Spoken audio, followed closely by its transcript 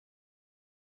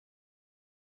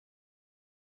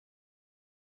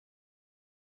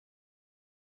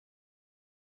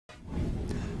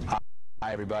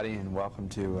Hi everybody, and welcome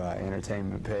to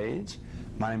Entertainment Page.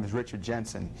 My name is Richard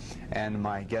Jensen, and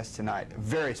my guest tonight, a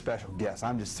very special guest.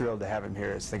 I'm just thrilled to have him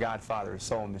here. It's the Godfather of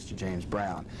Soul, Mr. James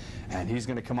Brown. And he's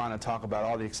going to come on and talk about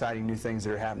all the exciting new things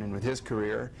that are happening with his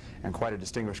career, and quite a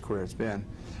distinguished career it's been.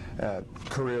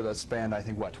 Career that spanned, I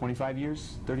think, what, 25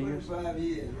 years? 30 years? 25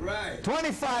 years, right.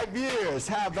 25 years!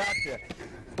 How about that?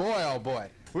 Boy, oh boy.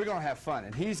 We're going to have fun.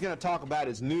 And he's going to talk about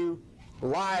his new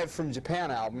Live from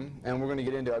Japan album, and we're going to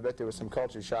get into, I bet there was some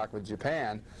culture shock with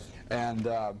Japan, and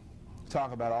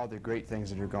talk about all the great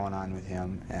things that are going on with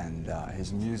him, and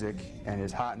his music, and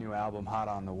his hot new album, Hot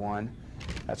on the One.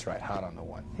 That's right, Hot on the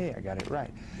One. Hey, I got it right.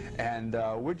 And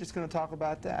we're just going to talk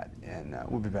about that, and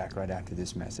we'll be back right after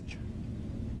this message.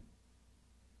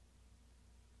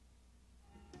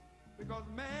 Because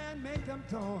man made them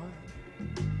toys.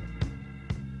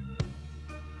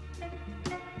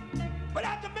 But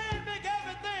after man make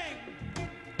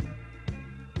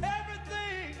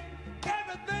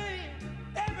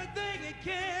everything he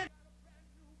can.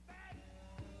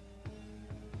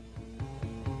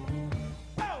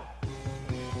 Oh!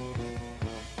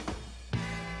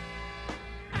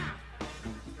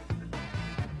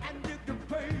 And you can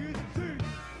praise the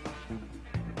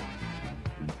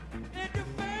and you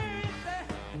praise the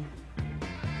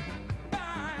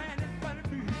fine in front of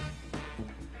me.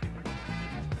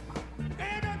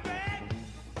 In a bag,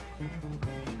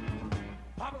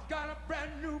 Papa's got a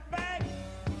brand new bag.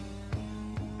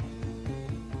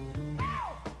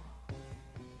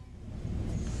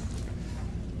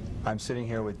 I'm sitting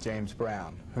here with James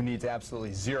Brown, who needs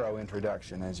absolutely zero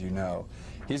introduction, as you know.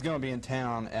 He's going to be in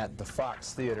town at the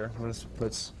Fox Theater. Let's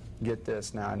get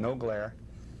this now. No glare.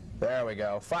 There we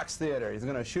go. Fox Theater. He's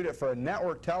going to shoot it for a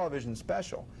network television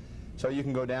special. So you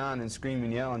can go down and scream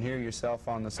and yell and hear yourself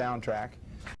on the soundtrack.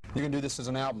 You can do this as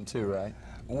an album too, right?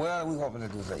 Well, we're hoping to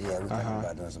do that. Yeah, we're thinking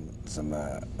about doing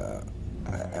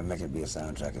and make it be a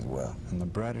soundtrack as well. On the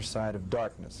Brighter Side of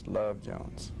Darkness, Love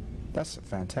Jones. That's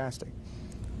fantastic.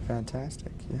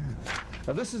 Fantastic, yeah.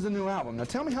 Now this is the new album. Now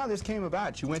tell me how this came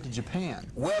about. You went to Japan.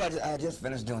 Well, I just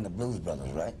finished doing the Blues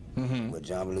Brothers, right? With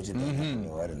John Belushi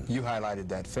and You highlighted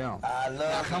that film. I love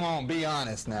Now come on, be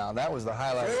honest now. That was the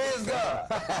highlight. Praise God!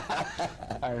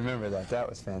 I remember that. That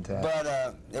was fantastic. But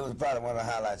it was probably one of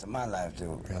the highlights of my life,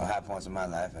 too. Really? High points of my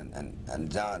life.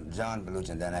 And John Belushi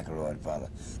and Dan Aykroyd,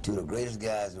 father. Two of the greatest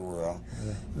guys in the world.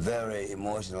 Really? Very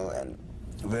emotional and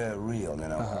very real, you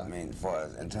know. I mean,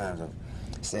 in terms of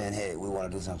saying, hey, we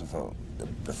want to do something for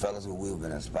the fellas who we've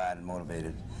been inspired and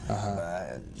motivated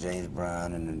by, James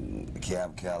Brown and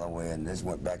Cab Calloway, and this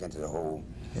went back into the whole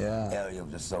area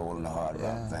of the soul and the hard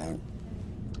rock thing.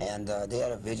 And they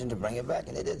had a vision to bring it back,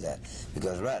 and they did that.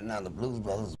 Because right now, the Blues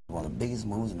Brothers is one of the biggest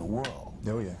movies in the world.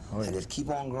 Oh, yeah. Oh, yeah. And just keep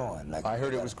on growing. Like, I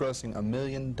heard it was grossing $1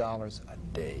 million a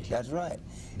day. That's right.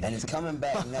 And it's coming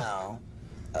back now.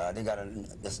 They got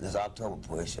this October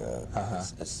push.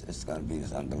 It's going to be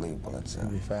unbelievable. It's going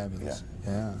to be fabulous.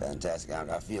 Yeah. Fantastic.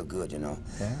 I feel good, you know,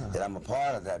 that I'm a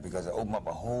part of that because it opened up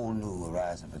a whole new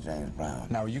horizon for James Brown.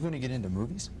 Now, are you going to get into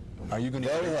movies? Are you going to?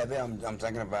 Very happy. I'm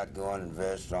thinking about going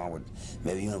very strong with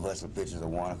maybe Universal Pictures or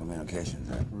Warner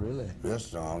Communications. Really? Real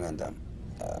strong. And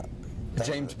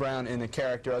James Brown in a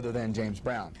character other than James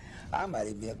Brown. I might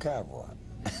even be a cowboy.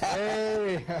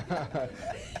 Hey!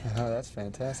 Oh, that's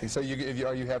fantastic. So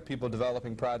you have people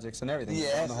developing projects and everything?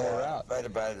 Yes, on the whole route. Right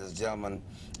about it, this gentleman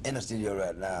in the studio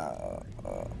right now,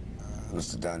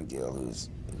 Mr. Dungill, who's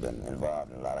been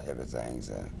involved in a lot of heavy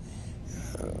things,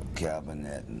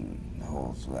 Cabinet and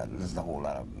there's a whole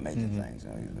lot of major things. You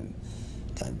know, he's been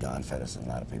Don Fedderson, a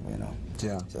lot of people, you know.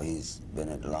 Yeah. So he's been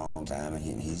in it a long time,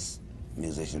 and he's a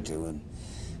musician too. And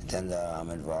then I'm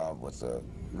involved with a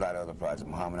lot of other projects.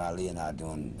 Muhammad Ali and I are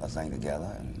doing a thing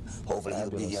together, and hopefully he'll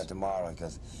be here tomorrow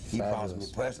because he promised me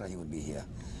personally he would be here.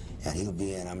 And he'll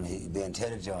be in, he'll be in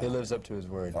Teddy Jones. He lives up to his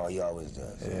word. Oh, he always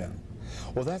does. Yeah.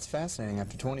 Well, that's fascinating.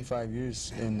 After 25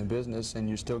 years in the business, and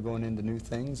you're still going into new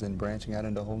things and branching out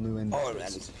into whole new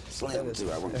industries. Oh, and slim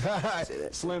too. I want to say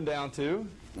that. Slim down too.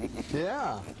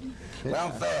 Yeah. Well,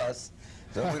 I'm fast,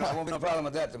 so there won't be no problem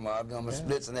with that tomorrow. I'm doing my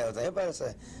splits and everything. Everybody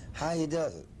say how he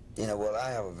does it. You know, well,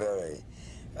 I have a very.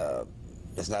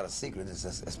 It's not a secret.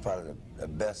 It's probably the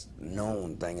best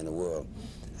known thing in the world.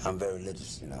 I'm very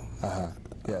religious, you know.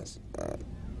 Yes.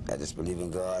 I just believe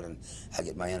in God, and I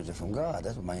get my energy from God.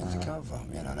 That's where my energy comes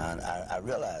from, you know. And I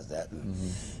realize that,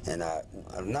 and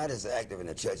I'm not as active in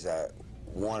the church as I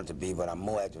wanted to be, but I'm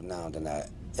more active now than I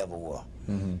ever was,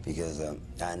 because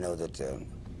I know that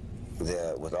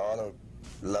with all the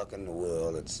luck in the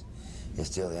world, it's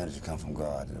still the energy comes from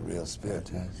God, the real spirit.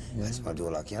 I just want to do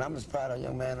all I can. I'm just proud of a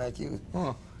young man like you.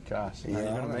 Oh, gosh. Now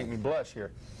you're going to make me blush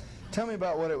here. Tell me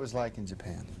about what it was like in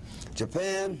Japan.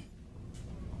 Japan,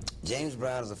 James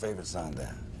Brown is a favorite son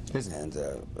there. Is he? And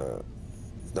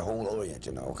the whole Orient,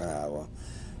 you know,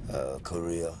 Okinawa,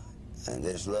 Korea, and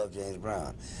they just love James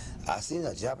Brown. I seen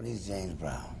a Japanese James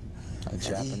Brown. A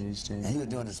Japanese James? And he was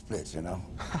doing the splits, you know.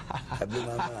 That blew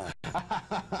my mind.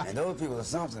 And those people are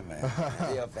something, man.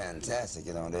 And they are fantastic,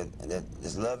 you know. They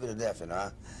just love you to death, you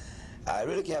know. I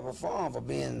really can't perform for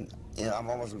being, you know, I'm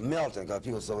almost melting because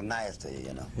people are so nice to you,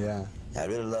 you know. Yeah. I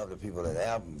really love the people. That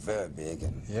album very big,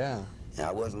 and Yeah. and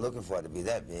I wasn't looking for it to be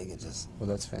that big. It just Well,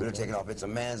 that's really fantastic. taking off. It's a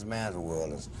man's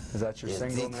world. Is that your There's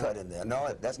single the now? cut in there.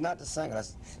 No, that's not the single.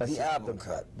 That's the album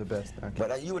cut. The best. Okay.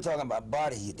 But you were talking about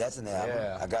Body Heat. That's an album.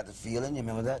 Yeah. I Got the Feeling. You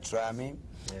remember that? Try Me.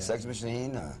 Yeah. Sex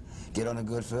Machine. Get on the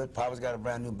Good Foot. Papa's Got a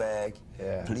Brand New Bag.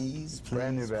 Yeah. Please,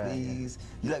 Brand New Bag, please.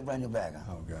 You like Brand New Bag,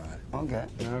 huh? Oh, God. Okay.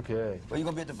 Okay. Well, you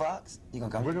gonna be at the Fox? You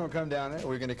gonna come? We're going to come down there.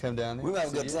 We're going to come down there. We're gonna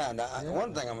have a See good you. time. Now, Yeah.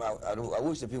 one thing I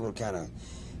wish that people would kind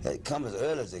of come as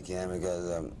early as they can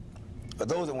because for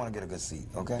those that want to get a good seat,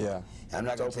 okay? Yeah. I'm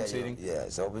not It's gonna open tell seating? you. Yeah,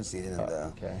 it's open seating, and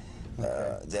Okay.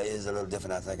 there is a little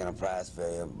different, I think, in a prize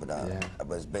fair, but Yeah.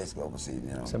 but it's basically open seating,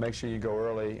 you know. So make sure you go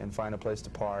early and find a place to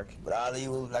park. But Ali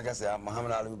will, like I said,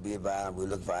 Muhammad Ali will be by. We're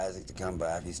looking for Isaac to come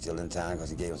by if he's still in town because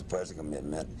he gave us a personal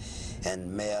commitment.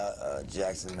 And Mayor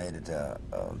Jackson made it the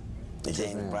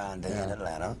James Brown Day in Yeah.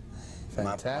 Atlanta.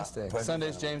 Fantastic. personal Sunday's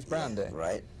friend- James Brown Day.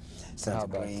 Right. How Senator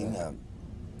about Green. that?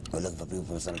 We're looking for people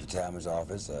from Senator Talmadge's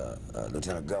office.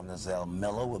 Lieutenant Governor Zell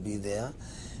Miller will be there.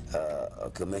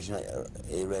 Commissioner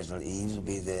A. Reginald Eves will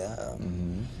be there.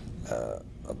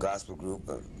 A gospel group,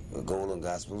 Golden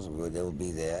Gospels, they will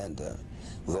be there. And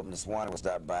we're hoping the Swan will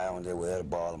stop by on their way to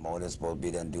Baltimore. They're supposed to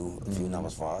be there and do a few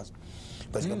numbers for us.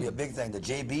 But it's going to be a big thing. The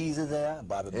JBs are there.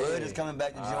 Bobby Bird is coming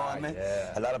back to join me.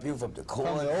 Yeah. A lot of people from the core.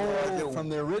 From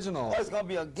the original. Oh, it's going to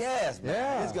be a gas, man.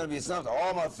 Yeah. It's going to be something.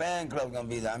 All my fan clubs are going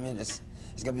to be there. I mean, it's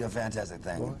going to be a fantastic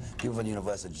thing. Boy. People from the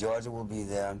University of Georgia will be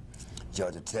there,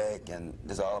 Georgia Tech, and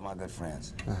there's all of my good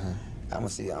friends. I'm going to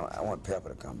see, I want Pepper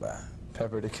to come by.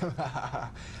 Pepper to come.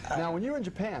 Now, when you were in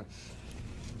Japan,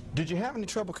 did you have any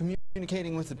trouble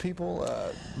communicating with the people,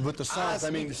 with the songs? I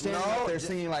mean, standing up there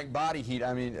singing like Body Heat,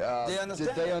 I mean,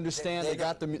 did they understand? They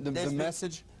got the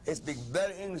message? They speak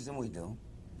better English than we do.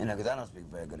 You know, because I don't speak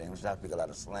very good English. I speak a lot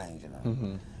of slang, you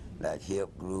know. Like hip,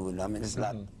 groove, and I mean, it's a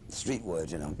lot street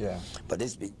words, you know. Yeah. But they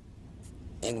speak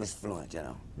English fluent, you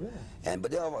know. Really? And but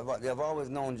they've always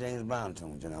known James Brown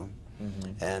tunes, you know.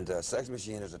 And Sex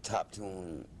Machine is a top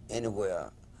tune anywhere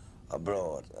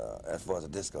abroad as far as a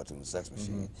disco tune, Sex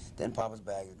Machine. Then Papa's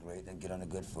Bag is great. Then Get on the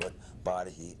Good Foot, Body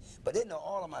Heat. But they know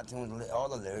all of my tunes, all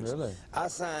the lyrics. Really? I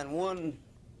signed one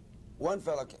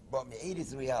fella bought me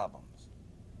 83 albums,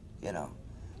 you know.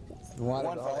 Wanted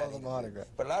One all fella had of them 83. autographed.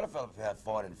 But a lot of fellas have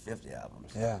 40 and 50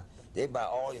 albums. Yeah. They buy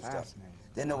all your stuff. Fascinating.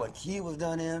 They know what key was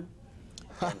done in.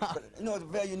 But, you know, it's a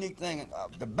very unique thing.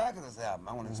 The back of this album,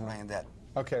 I want to explain that.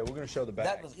 Okay, we're going to show the back.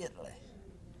 That was Italy.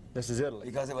 This is Italy.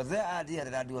 Because it was their idea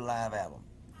that I do a live album.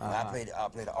 I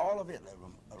played all of Italy.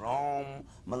 Rome,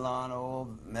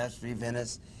 Milano, Mestre,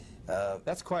 Venice.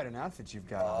 That's quite an outfit you've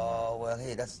got on. Oh, well,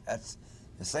 hey, that's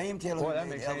the same tailor. Boy, who that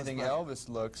made makes Elvis anything Presley. Elvis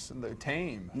looks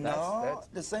tame. No,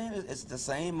 the same. It's the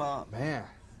same. Man,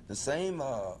 The same.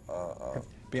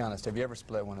 be honest, have you ever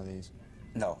split one of these?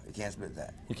 No, you can't split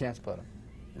that. You can't split them.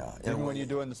 No. Even when you're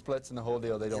doing the splits and the whole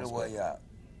deal, they don't It'll wear split. you out.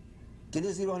 Can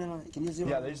you zero in on it? Can you zero?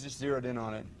 Yeah, in on they it? just zeroed in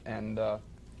on it and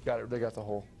got it. They got the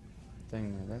whole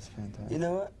thing there. That's fantastic. You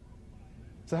know what?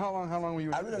 So how long were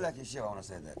you? I really like your show. I want to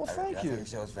say that. Well, I thank think you. your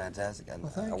show is fantastic.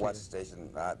 Well, thank I watch you. the station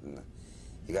a lot, and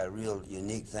you got a real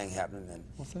unique thing happening. And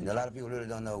Well, thank you know, a lot of people really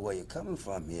don't know where you're coming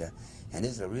from here, and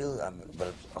this is a real.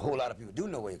 But a whole lot of people do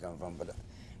know where you're coming from. But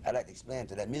I'd like to explain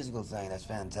to that musical thing. That's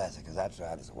fantastic because I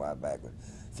tried this a while back with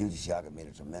Future Shock. It made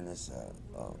a tremendous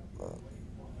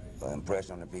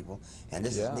impression on the people, and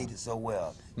this is needed so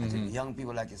well. And to young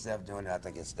people like yourself doing it, I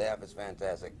think your staff is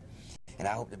fantastic, and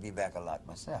I hope to be back a lot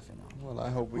myself. You know. Well, I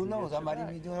hope we. Who can knows? get I you might back.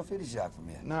 even be doing a Future Shock from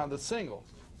here. Now the single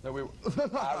that we.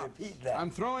 I repeat that.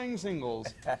 I'm throwing singles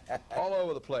all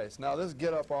over the place. Now this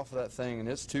get up off of that thing, and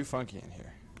it's too funky in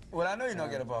here. Well, I know you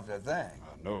don't get up off that thing.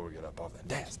 I know we get up off that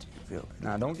dance.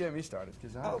 Now don't get me started,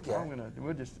 because Okay.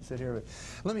 we'll just sit here.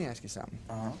 Let me ask you something.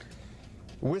 Uh-huh.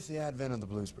 With the advent of the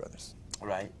Blues Brothers,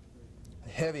 Right.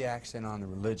 heavy accent on the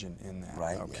religion in that.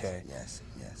 Right. Okay. Yes.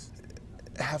 Yes.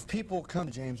 Have people come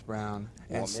to James Brown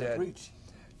and Want me to said, preach?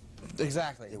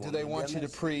 exactly, They do want they me to want be you to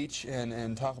honest? preach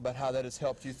and talk about how that has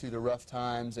helped you through the rough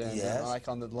times and Yes. like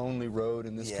on the lonely road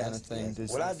and this Yes, kind of thing? yes.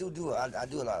 Does Well, I this- do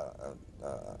a lot of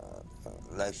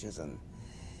lectures, and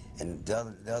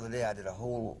the other day I did a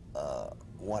whole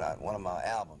one of my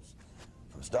albums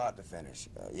from start to finish.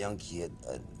 A young kid,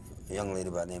 a young lady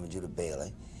by the name of Judah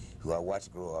Bailey, who I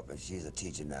watched grow up, and she's a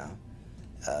teacher now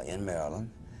in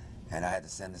Maryland. And I had to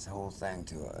send this whole thing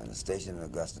to her. And the station in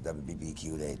Augusta,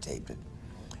 WBBQ, they taped it.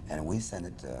 And we sent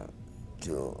it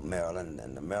to Maryland,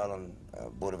 and the Maryland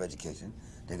Board of Education,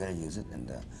 they're going to use it.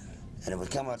 And it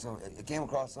would come out it came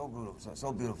across so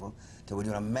beautiful that we're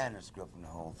doing a manuscript from the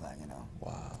whole thing, you know.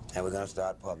 Wow. And we're going to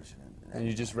start publishing it. And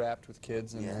you just rapped with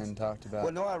kids and, yes. and talked about...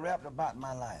 Well, no, I rapped about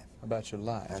my life. About your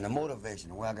life. And the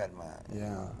motivation, where I got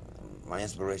my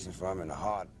inspiration from, and the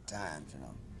hard times, you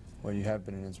know. Well, you have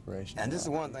been an inspiration. And this is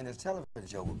one thing this television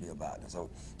show will be about. And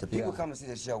so the people come to see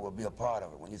this show will be a part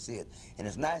of it when you see it. And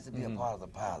it's nice to be a part of the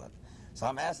pilot. So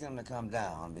I'm asking them to come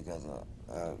down because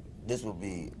this will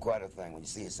be quite a thing when you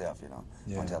see yourself, you know,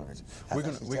 on television.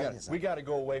 We got to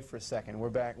go away for a second. We're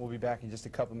back. We'll be back in just a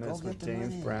couple minutes with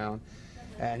James Brown,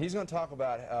 and he's going to talk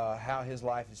about how his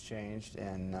life has changed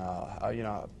and you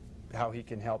know, how he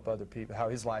can help other people, how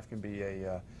his life can be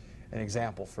an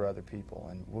example for other people.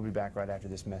 And we'll be back right after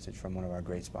this message from one of our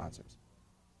great sponsors.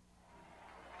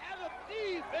 As a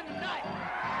thief in the night.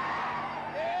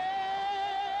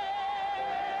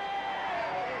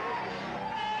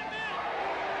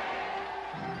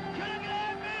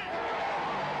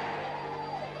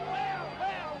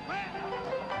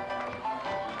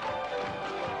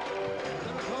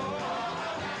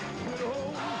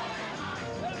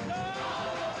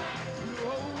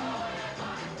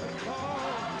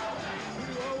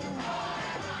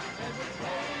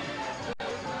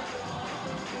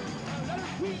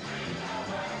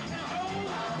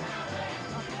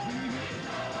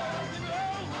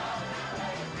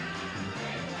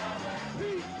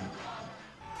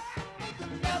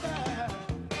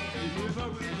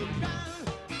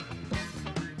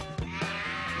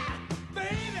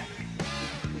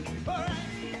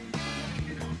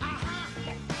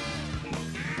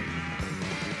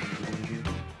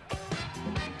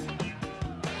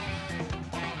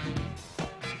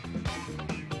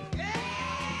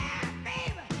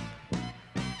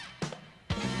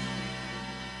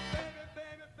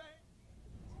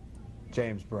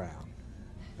 James Brown.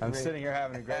 I'm sitting here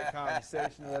having a great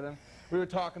conversation with him. We were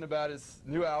talking about his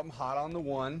new album, Hot on the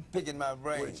One. Picking my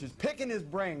brain. Which is picking his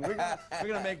brain. We're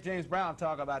going to make James Brown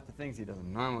talk about the things he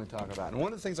doesn't normally talk about. And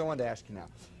one of the things I wanted to ask you now,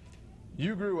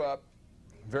 you grew up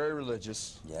very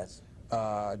religious. Yes.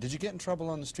 Did you get in trouble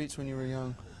on the streets when you were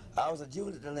young? I was a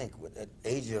juvenile delinquent at the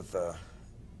age of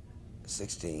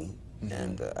 16,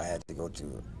 and I had to go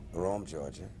to Rome,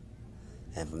 Georgia,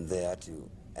 and from there to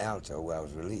Alto, where I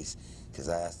was released, because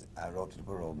I wrote to the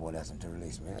parole board and asked them to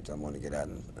release me. I told them I wanted to get out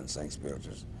and sing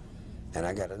spirituals. And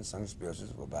I got out and sung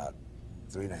spirituals for about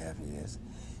 3.5 years.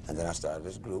 And then I started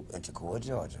this group in Toccoa,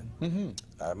 Georgia. A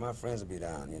lot of my friends would be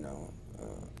down, you know.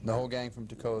 The whole gang from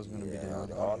Toccoa is going to be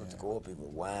down. All the Toccoa people,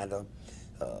 Winder,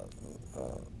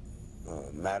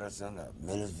 Madison,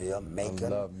 Millersville, Macon. I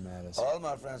love Madison. All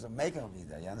my friends from Macon will be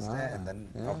there, you understand? And then,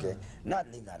 okay, not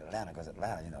leaving out Atlanta, because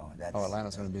Atlanta, you know, that's... Oh,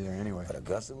 Atlanta's going to be there anyway. But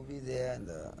Augusta will be there, and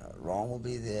Rome will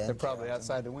be there. They're probably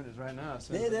outside the windows right now.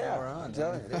 So they're there, I'm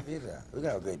telling you, they'll be there. We're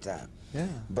going to have a great time. Yeah.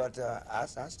 But I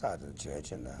started the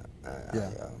church, and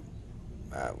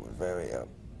I was very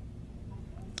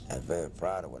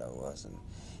proud of what I was.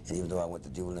 And even though I went to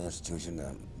juvenile institution,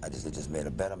 it just made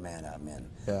a better man out of me.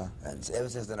 Yeah. And ever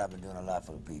since then, I've been doing a lot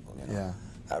for the people. You know. Yeah.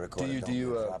 I recorded do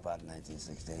you Drop Out in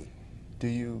 1968. Do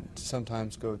you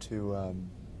sometimes go to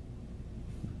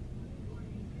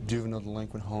juvenile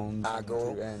delinquent homes? I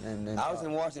go. And I was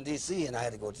in Washington D.C. and I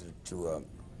had to go to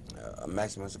a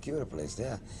maximum security place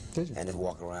there. Did you? And just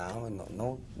walk around and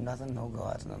nothing, no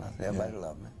guards, no nothing. Everybody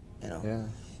loved me. You know. Yeah.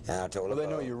 And I told them, they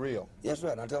know you're real. Yes,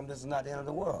 right. And I told them this is not the end of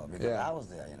the world because I was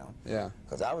there, you know. Yeah.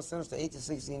 Because I was sentenced to 8 to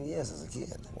 16 years as a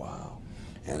kid. Wow.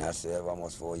 And I served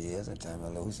almost 4 years and turned me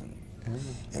loose.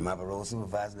 And my parole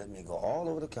supervisor let me go all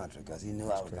over the country because he knew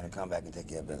I was going to come back and take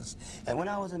care of business. And when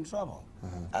I was in trouble,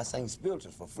 I sang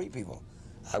spirituals for free people.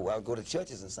 I would go to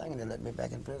churches and sing, and they let me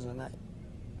back in prison at night.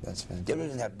 That's fantastic. They really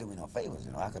didn't have to do me no favors,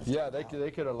 you know. I could have. Yeah, they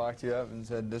could have locked you up and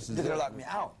said, "This is." They could have locked me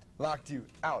out. Locked you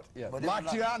out. Yeah. But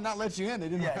locked you out and not let you in. They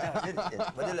didn't. Yeah,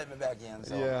 but they let me back in.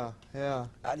 So yeah.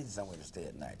 I needed somewhere to stay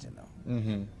at night, you know.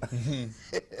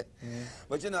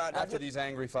 But you know, after these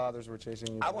angry fathers were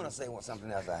chasing you. I want to say something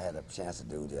else I had a chance to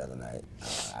do the other night.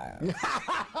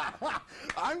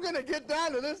 I'm going to get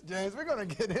down to this, James. We're going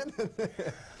to get into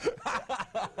this.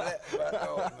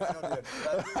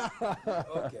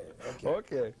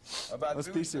 Okay. Let's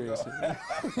be serious.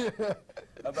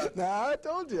 Now, I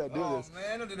told you I'd do this. Oh,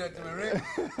 man, don't do that to me, Rick.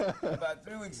 About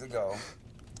 3 weeks ago,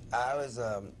 I was,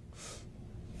 I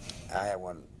had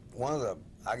one of the,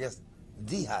 I guess,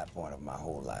 the high point of my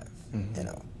whole life, you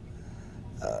know.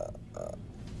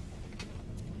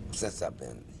 Since I've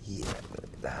been here,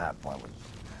 the high point was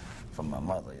from my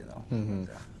mother, you know.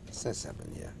 Since I've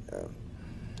been here.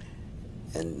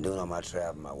 And doing all my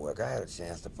travel, my work, I had a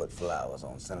chance to put flowers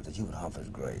on Senator Hubert Humphrey's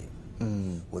grave,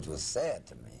 which was sad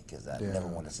to me because I never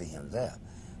wanted to see him there.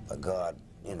 But God,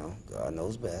 you know, God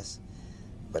knows best.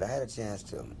 But I had a chance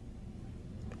to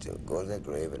go to that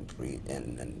grave and preach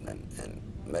and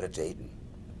meditate and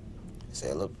say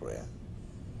a little prayer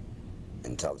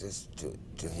and talk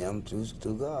to him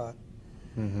through God.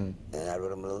 And I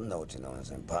wrote him a little note, you know, and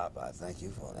said, Papa, I thank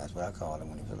you for, that's what I called him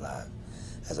when he was alive.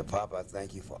 I said, Papa, I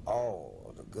thank you for all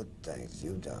of the good things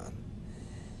you've done.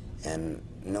 And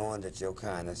knowing that your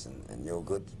kindness and your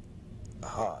good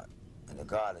heart and the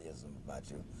godlyism about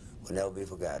you will never be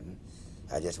forgotten,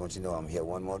 I just want you to know I'm here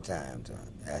one more time to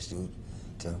ask you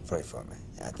to pray for me.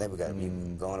 And I think we got to be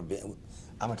going a bit.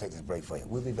 I'm going to take this break for you.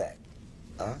 We'll be back.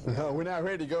 No, we're not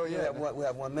ready to go yet. We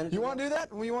have 1 minute. You want to do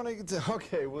that? We want to?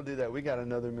 Okay, we'll do that. We got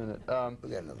another minute. We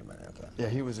got another minute, okay. Yeah,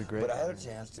 he was a great But I had a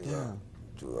chance to,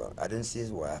 I didn't see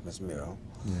his wife, Miss Miro.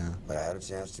 Yeah. But I had a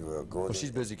chance to go. Well, she's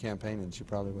busy campaigning. She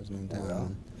probably wasn't in town.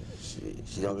 Well,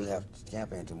 she don't really have to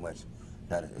campaign too much.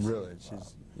 Not really?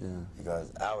 She's,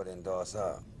 because I would endorse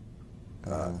her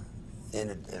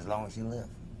as long as she lived.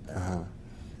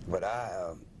 But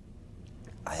I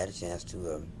had a chance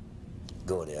to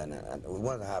go there, and it was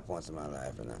one of the high points of my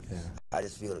life. And I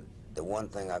just feel that the one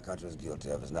thing our country is guilty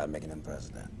of is not making him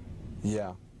president.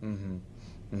 Yeah.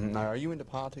 Now, are you into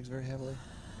politics very heavily?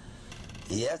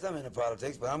 Yes, I'm into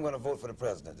politics, but I'm going to vote for the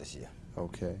president this year.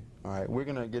 Okay. All right. We're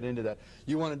going to get into that.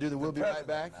 You want to do the We'll Be Right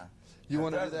Back? You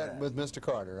want to do that with Mr.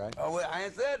 Carter, right? Oh, well, I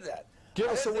ain't said that. Give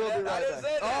us a We'll Be Right Back. I didn't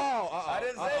say that. I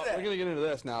didn't say that. We're going to get into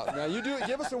this now. Now, you do it.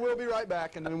 Give us a We'll Be Right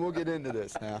Back, and then we'll get into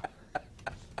this now.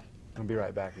 I'll be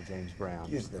right back with James Brown.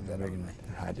 You said that on me.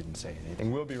 I didn't say anything.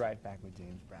 We'll be right back with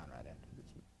James Brown right after this.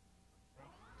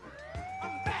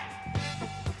 I'm back.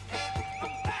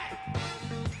 I'm back.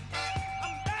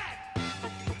 I'm back.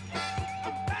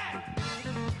 I'm back.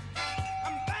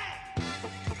 I'm back.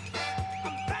 I'm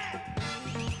back. I'm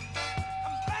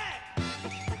back.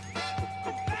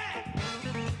 I'm back.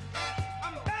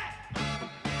 I'm back.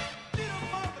 Little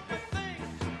more good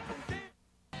things.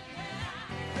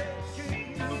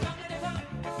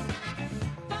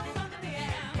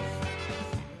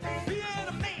 Being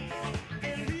a man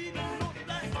and leaving no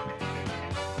black.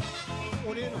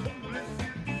 When in a hole,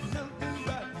 something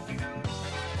right.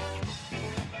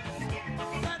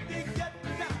 Got to get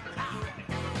down high.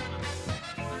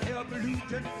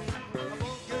 Evolution. I'm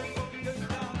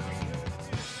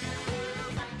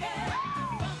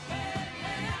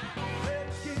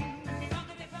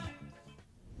gonna get down.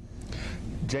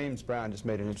 James Brown just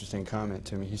made an interesting comment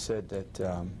to me. He said that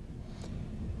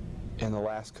in the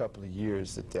last couple of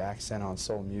years that the accent on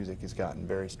soul music has gotten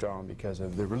very strong because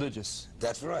of the religious.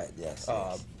 That's right, yes.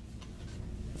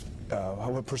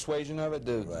 Persuasion of it,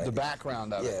 the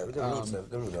background of it. Yeah,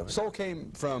 the root of it. Soul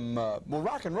came from, well,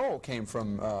 rock and roll came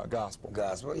from gospel.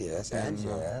 Gospel, yes, and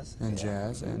jazz. And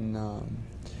jazz. And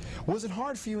was it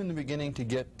hard for you in the beginning to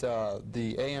get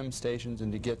the AM stations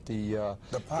and to get the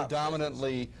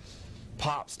predominantly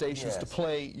pop stations to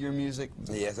play your music?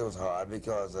 Yes, it was hard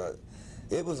because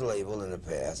it was labeled in the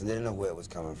past and they didn't know where it was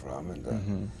coming from.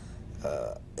 And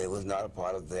it was not a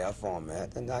part of their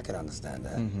format, and I can understand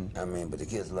that. I mean, but the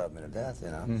kids love me to death, you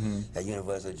know. At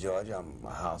University of Georgia, I'm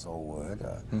a household word.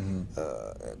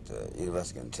 At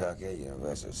University of Kentucky,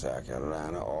 University of South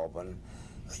Carolina, Auburn,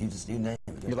 you name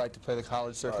it. You like to play the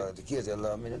college circuit? The kids, they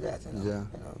love me to death, you know.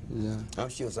 I'm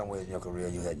sure somewhere in your career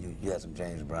you had some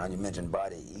James Brown. You mentioned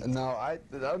Body Eat. No, I'm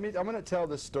going to tell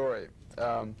this story.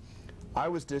 I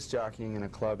was disc jockeying in a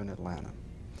club in Atlanta,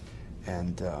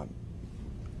 and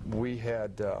we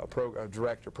had a program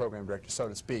director, so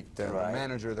to speak, the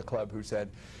manager of the club, who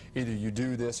said, either you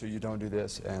do this or you don't do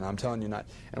this, and I'm telling you not.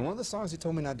 And one of the songs he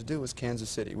told me not to do was Kansas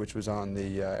City, which was on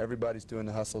the Everybody's Doing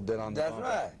the Hustle, Dead on the That's Bump.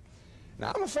 right.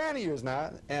 Now, I'm a fan of yours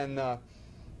now, and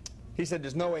he said,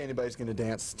 there's no way anybody's going to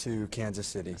dance to Kansas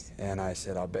City. And I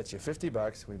said, I'll bet you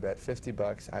 $50. We bet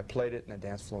 $50. I played it, and the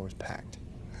dance floor was packed.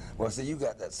 Well, see, you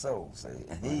got that soul, see,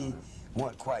 and he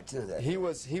wasn't quite to that. He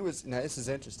was, now this is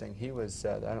interesting, he was,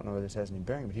 I don't know whether this has any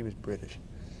bearing, but he was British.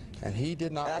 And he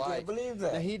did not like... I can't believe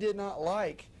that. Now, he did not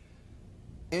like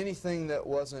anything that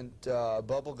wasn't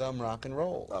bubblegum rock and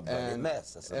roll. A bloody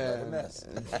mess. That's a bloody mess.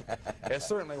 It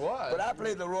certainly was. But I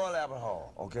played the Royal Albert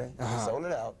Hall, okay? I sold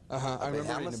it out. I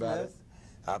remember reading about it.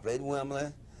 I played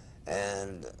Wembley,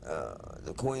 and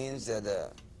the Queen said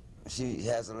she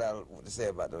has a lot to say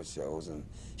about those shows, and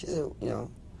she said,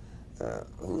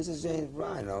 who's this James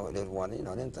Brown? You know, there's one, you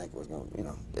know, didn't think it was going to, you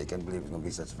know, they couldn't believe it was going to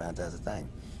be such a fantastic thing.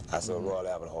 I saw Royal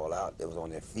Albert Hall out. They was on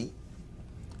their feet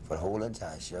for the whole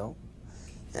entire show.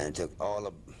 And it took all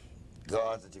the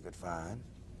guards that you could find.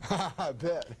 I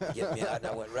bet. Get me out.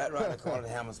 I went right around the corner to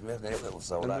Hammersmith, and it was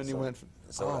sold And out. then you went,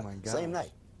 oh my God. Same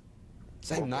night.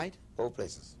 Same night? Both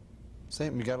places.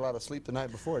 Same, you got a lot of sleep the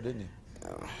night before, didn't you?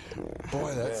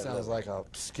 Boy, that sounds like a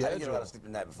schedule. I didn't get a lot of sleep the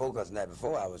night before, because the night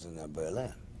before I was in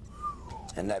Berlin.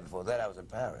 And the night before that I was in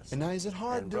Paris. And now, is it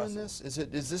hard doing this?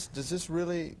 Does this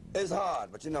really? It's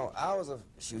hard, but you know, I was a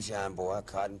shoe shine boy,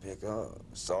 cotton picker,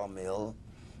 sawmill.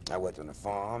 I worked on the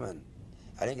farm, and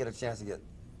I didn't get a chance to get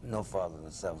no farther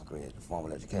than 7th grade,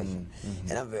 formal education.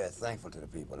 And I'm very thankful to the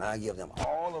people. And I give them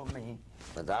all of me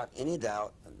without any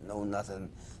doubt, no nothing,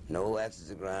 no axes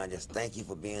to grind, just thank you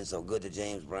for being so good to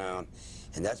James Brown.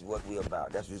 And that's what we're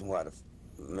about. That's the reason why the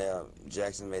Mayor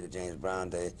Jackson made it James Brown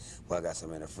Day, why I got so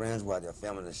many friends, why they're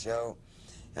filming the show.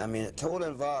 I mean, total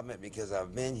involvement, because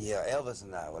I've been here. Elvis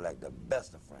and I were like the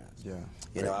best of friends. Yeah.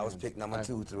 You know, I was picked number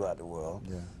 2 throughout the world.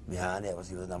 Yeah. Behind Elvis,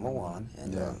 he was number 1.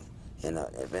 And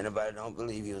if anybody don't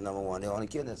believe he was number 1, they're only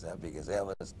kidding themselves, because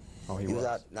Elvis, he was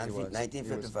out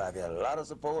 1955. He had a lot of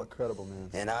support. Incredible, man.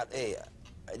 And hey,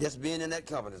 just being in that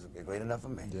company is great enough for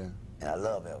me. Yeah. And I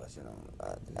love Elvis, you know.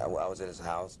 I was at his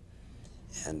house,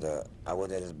 and I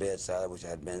was at his bedside. I wish I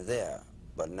had been there,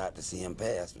 but not to see him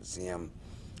pass, but to see him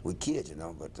with kids, you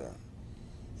know. But the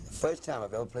first time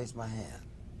I've ever placed my hand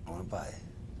on a body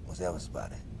was Elvis'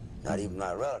 body. Not even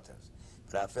my relatives,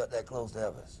 but I felt that close to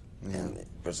Elvis. Yeah. And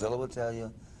Priscilla would tell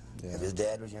you, if his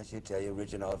dad was here, she'd tell you,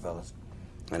 Richard and all the fellas.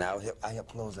 And I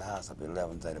helped close the house up at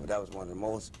 11:30, but that was one of the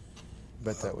most,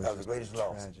 But that was the greatest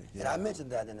loss. tragic. And I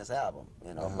mentioned that in this album,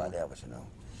 you know, about Elvis, you know.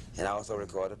 And I also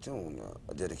recorded a tune,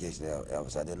 a dedication to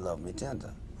Elvis. I did Love Me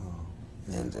Tender.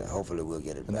 And hopefully we'll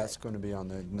get it back. And that's going to be on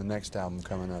the next album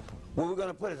coming up. Well, we're going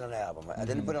to put it on the album. I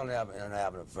didn't put it on the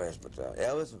album at first, but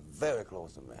Elvis was very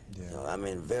close to me. Yeah. You know, I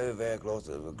mean, very, very close.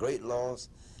 It was a great loss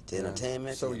to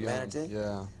entertainment, So to humanity. young.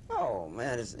 Yeah. Oh,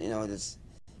 man, it's, you know, it's,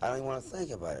 I don't even want to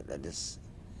think about it. It's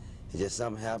just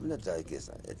something happened that I guess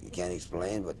you can't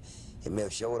explain, but it may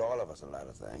have showed all of us a lot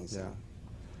of things. Yeah.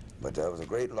 But it was a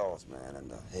great loss, man,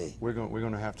 and hey. We're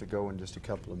going to have to go in just a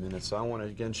couple of minutes. So I want to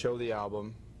again show the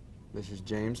album. This is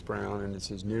James Brown, and it's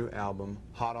his new album,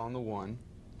 Hot on the One.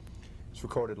 It's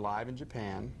recorded live in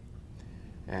Japan,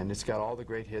 and it's got all the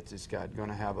great hits. It's got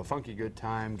Gonna Have a Funky Good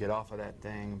Time, Get Off of That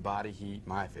Thing, Body Heat,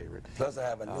 my favorite. Plus I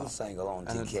have a new single on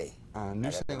TK.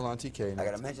 New single on TK. I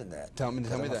got to mention that. Tell me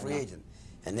I'm a that free now. agent.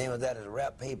 And the name of that is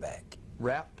Rap Payback.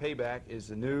 Rap Payback is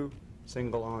the new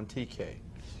single on TK.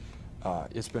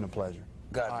 It's been a pleasure.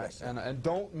 God bless you. And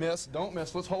don't miss.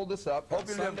 Let's hold this up. Hope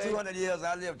you live 200 years.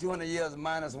 I live 200 years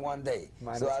minus 1 day.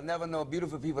 So I never know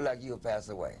beautiful people like you pass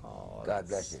away. Oh, God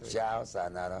bless you. Ciao,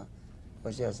 sayonara.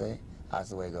 What should I say?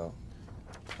 Hasta luego.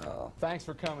 Oh. Thanks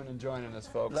for coming and joining us,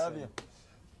 folks. Love you.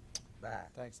 Bye.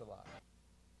 Thanks a lot.